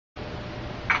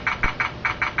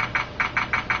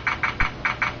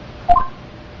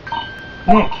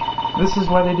Nick, this is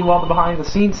where they do all the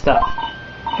behind-the-scenes stuff.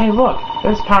 Hey, look,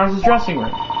 there's Powers' dressing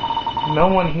room. No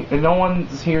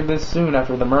one's here this soon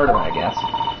after the murder, I guess.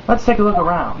 Let's take a look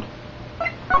around.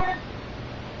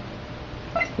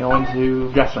 Let's go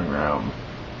into dressing room.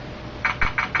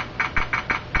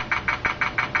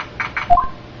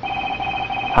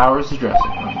 Powers'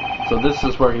 dressing room. So this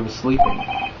is where he was sleeping.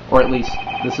 Or at least,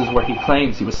 this is where he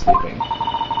claims he was sleeping.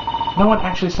 No one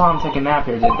actually saw him take a nap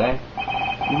here, did they?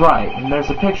 Right, and there's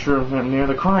a picture of him near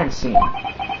the crime scene.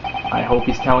 I hope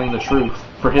he's telling the truth,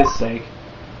 for his sake.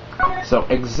 So,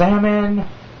 examine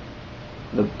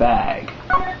the bag.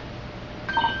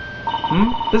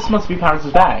 This must be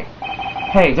Powers' bag.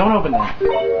 Hey, don't open that.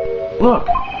 Look,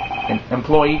 an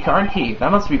employee card key.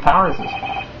 That must be Powers'.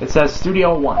 It says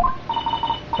Studio 1.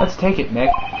 Let's take it,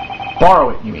 Nick. Borrow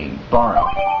it, you mean. Borrow.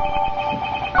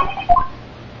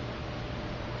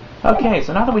 Okay,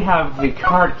 so now that we have the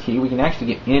card key, we can actually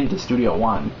get into Studio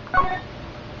 1.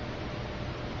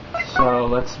 So,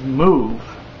 let's move.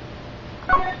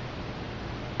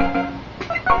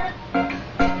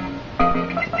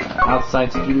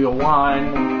 Outside Studio 1.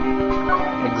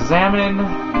 Examine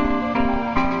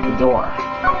the door.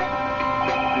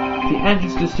 The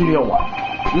entrance to Studio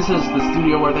 1. This is the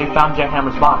studio where they found Jack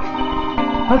Hammer's body.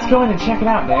 Let's go in and check it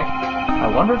out, Nick. I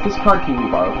wonder if this card key we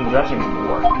borrowed from the dressing room will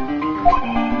work.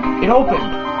 It opened!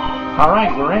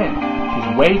 Alright, we're in.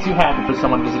 She's way too happy for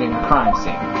someone visiting a crime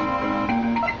scene.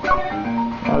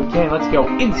 Okay, let's go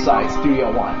inside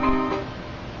Studio 1.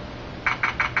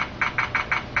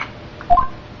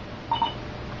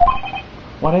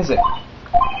 What is it?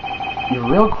 You're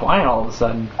real quiet all of a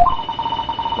sudden.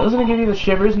 Doesn't it give you the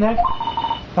shivers, Nick?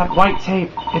 That white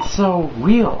tape, it's so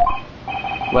real.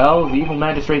 Well, the evil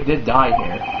magistrate did die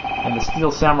here, and the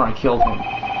steel samurai killed him.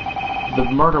 The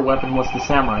murder weapon was the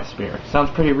samurai spear. Sounds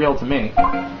pretty real to me.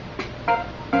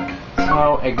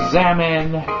 So,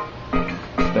 examine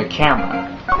the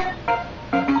camera.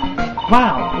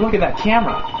 Wow, look at that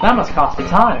camera. That must cost a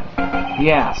ton.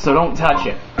 Yeah, so don't touch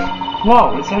it.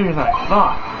 Whoa, it's heavier than I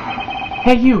thought.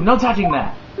 Hey you, no touching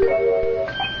that.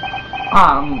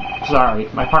 Sorry,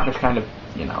 my partner's kind of,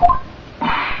 you know.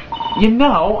 You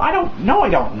know? I don't know.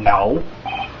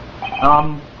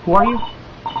 Who are you?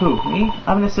 Who, me?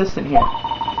 I'm an assistant here.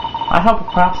 I help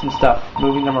with props and stuff,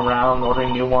 moving them around,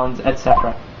 ordering new ones,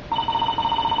 etc.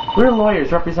 We're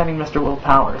lawyers representing Mr. Will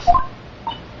Powers.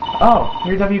 Oh,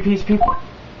 you're WP's people.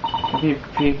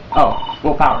 WP... Oh,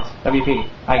 Will Powers. WP.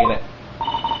 I get it.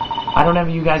 I don't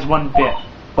envy you guys one bit,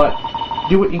 but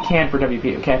do what you can for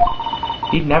WP, okay?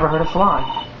 He'd never hurt a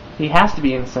fly. He has to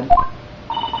be innocent.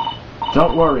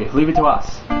 Don't worry, leave it to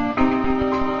us.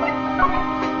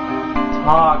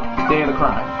 Talk day of the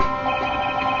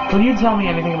crime. Will you tell me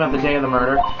anything about the day of the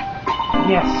murder?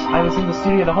 Yes, I was in the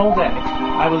studio the whole day.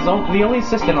 I was the only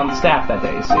assistant on the staff that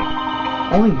day, you see.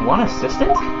 Only one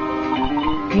assistant?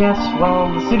 Yes,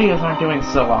 well, the studios aren't doing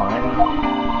so well right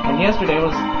now. And yesterday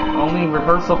was only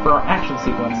rehearsal for our action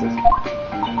sequences.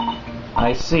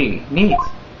 I see. Neat.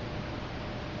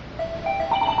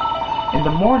 In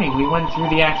the morning, we went through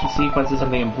the action sequences in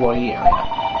the employee area.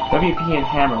 WP and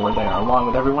Hammer were there, along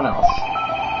with everyone else.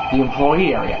 The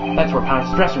employee area. That's where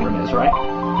Powers' dressing room is, right?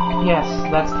 Yes,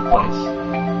 that's the place.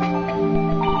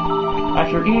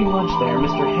 After eating lunch there,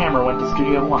 Mr. Hammer went to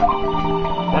Studio 1.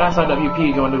 Then I saw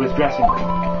WP go into his dressing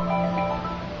room.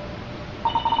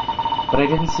 But I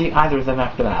didn't see either of them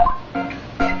after that.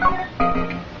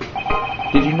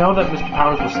 Did you know that Mr.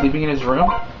 Powers was sleeping in his room?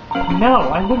 No,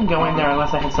 I wouldn't go in there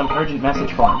unless I had some urgent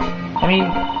message for him. I mean,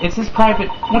 it's his private...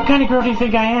 What kind of girl do you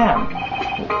think I am?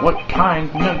 What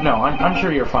kind? No, I'm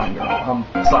sure you're a fine girl.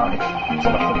 Sorry. So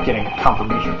much for getting a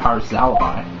confirmation of Powers'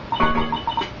 alibi.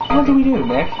 What do we do,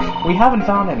 Nick? We haven't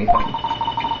found anything.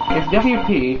 If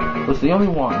WP was the only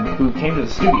one who came to the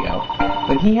studio,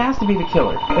 then he has to be the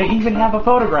killer. They even have a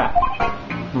photograph.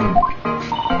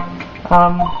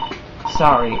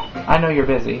 Sorry. I know you're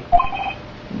busy.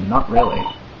 Not really.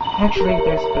 Actually,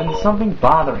 there's been something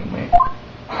bothering me.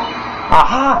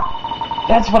 Aha!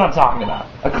 That's what I'm talking about.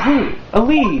 A clue. A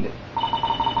lead.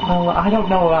 Well, I don't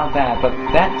know about that, but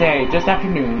that day, just after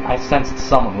noon, I sensed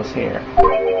someone was here.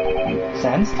 You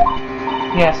sensed?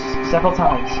 Yes, several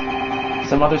times.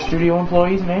 Some other studio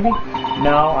employees, maybe?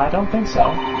 No, I don't think so.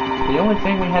 The only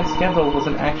thing we had scheduled was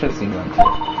an action scene run through.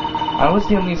 I was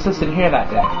the only assistant here that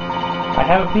day. I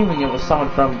have a feeling it was someone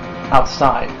from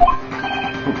outside.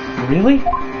 Really?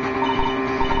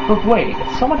 But wait,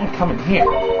 if someone had come in here,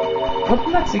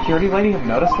 wouldn't that security lady have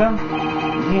noticed them?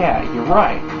 Yeah, you're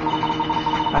right.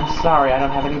 I'm sorry, I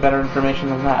don't have any better information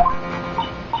than that.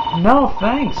 No,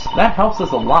 thanks. That helps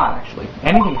us a lot, actually.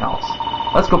 Anything helps.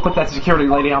 Let's go put that security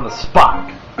lady on the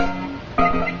spot.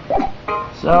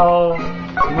 So,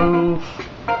 move.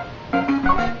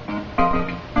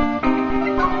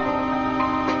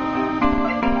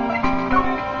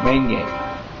 Main gate.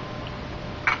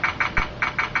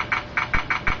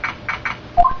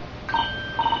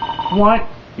 What?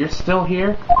 You're still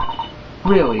here?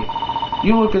 Really?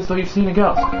 You look as though you've seen a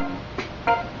ghost.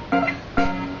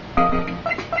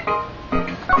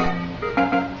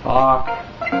 Fuck.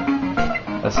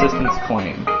 Assistant's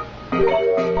claim.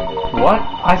 What?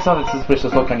 I saw that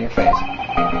suspicious look on your face.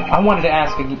 I wanted to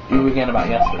ask you again about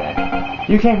yesterday.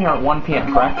 You came here at 1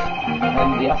 p.m., correct?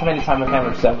 And the estimated time of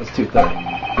Hammer said was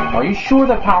 2:30. Are you sure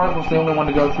that Powers was the only one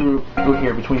to go through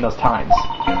here between those times?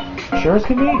 Sure as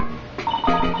can be.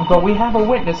 But we have a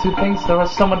witness who thinks there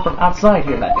was someone from outside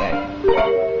here that day.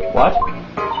 What?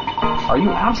 Are you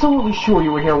absolutely sure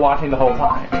you were here watching the whole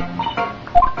time?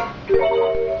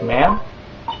 Ma'am?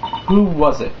 Who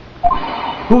was it?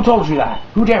 Who told you that?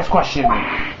 Who dares question me?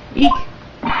 Eek!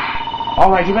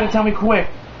 Alright, you better tell me quick.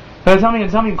 Better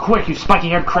tell me quick, you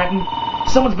spiky-haired cretin.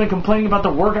 Someone's been complaining about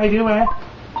the work I do, eh?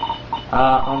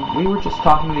 We were just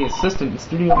talking to the assistant in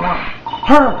Studio 1.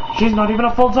 Her! She's not even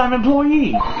a full-time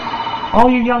employee! All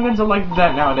you young'uns are like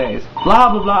that nowadays.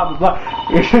 Blah, blah, blah, blah, blah.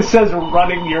 It just says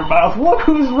running your mouth. Look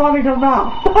who's running her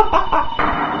mouth!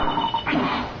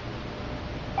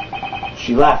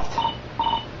 She left.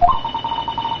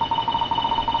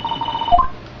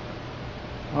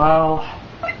 Well,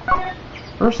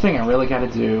 first thing I really gotta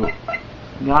do, I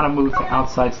gotta move to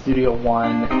outside Studio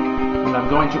 1, and I'm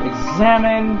going to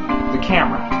examine the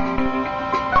camera.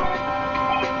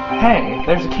 Hey,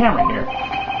 there's a camera here.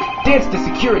 That's the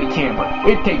security camera.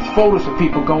 It takes photos of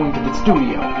people going to the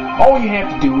studio. All you have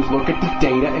to do is look at the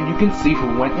data and you can see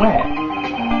who went where.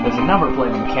 There's a number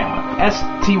plate on the camera,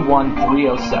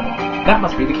 ST1307. That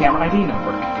must be the camera ID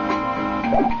number.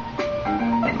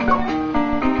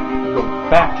 Go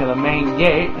back to the main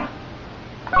gate.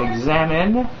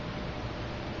 Examine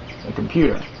the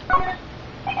computer.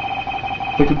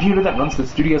 The computer that runs the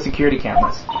studio security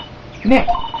cameras. Nick,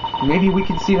 maybe we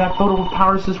can see that photo of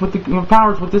Powers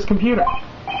with this computer.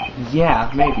 Yeah,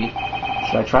 maybe.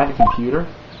 Should I try the computer?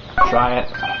 Try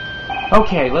it.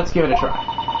 Okay, let's give it a try.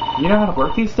 You know how to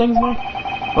work these things, Nick?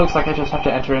 Looks like I just have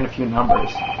to enter in a few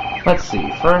numbers. Let's see.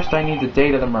 First, I need the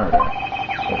date of the murder.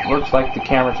 It looks like the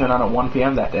camera turned on at 1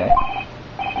 p.m. that day.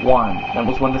 1. That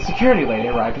was when the security lady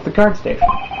arrived at the guard station.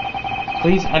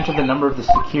 Please enter the number of the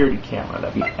security camera.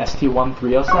 That'd be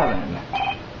ST1307.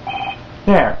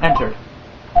 There, entered.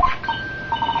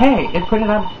 Hey, it printed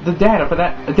out the data for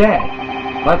that day.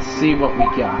 Let's see what we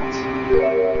got.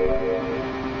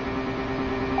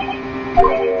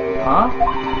 Huh?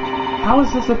 How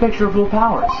is this a picture of Will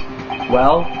Powers?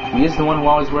 Well, he is the one who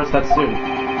always wears that suit.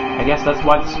 I guess that's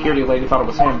why the security lady thought it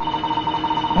was him.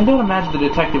 I don't imagine the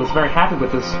detective was very happy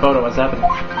with this photo as evidence.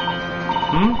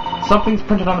 Something's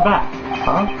printed on the back.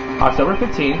 Huh? October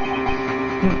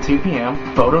 15th, 2 p.m.,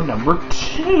 photo number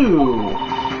 2.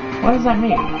 What does that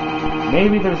mean?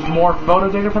 Maybe there's more photo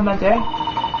data from that day?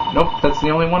 Nope, that's the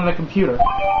only one on the computer.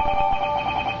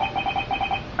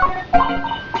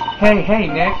 Hey,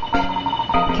 Nick.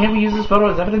 Can't we use this photo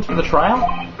as evidence for the trial?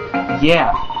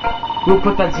 Yeah. We'll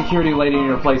put that security lady in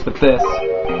her place with this.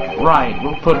 Right,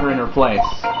 we'll put her in her place.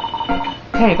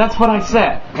 Hey, that's what I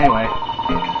said. Anyway,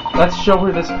 let's show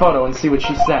her this photo and see what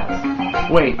she says.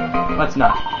 Wait, let's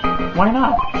not. Why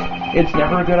not? It's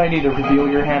never a good idea to reveal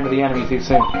your hand to the enemy too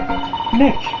soon.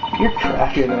 Nick, you're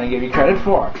craftier than I gave you credit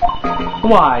for.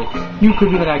 Why, you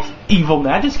could be the next evil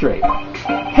magistrate.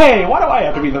 Hey, why do I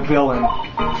have to be the villain?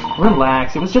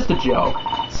 Relax, it was just a joke.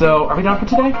 So, are we done for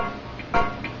today?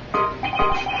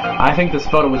 I think this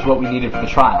photo was what we needed for the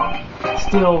trial.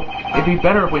 Still, it'd be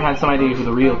better if we had some idea who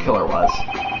the real killer was.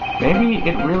 Maybe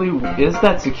it really is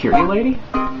that security lady?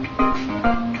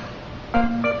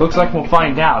 Looks like we'll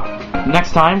find out.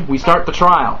 Next time, we start the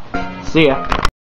trial. See ya.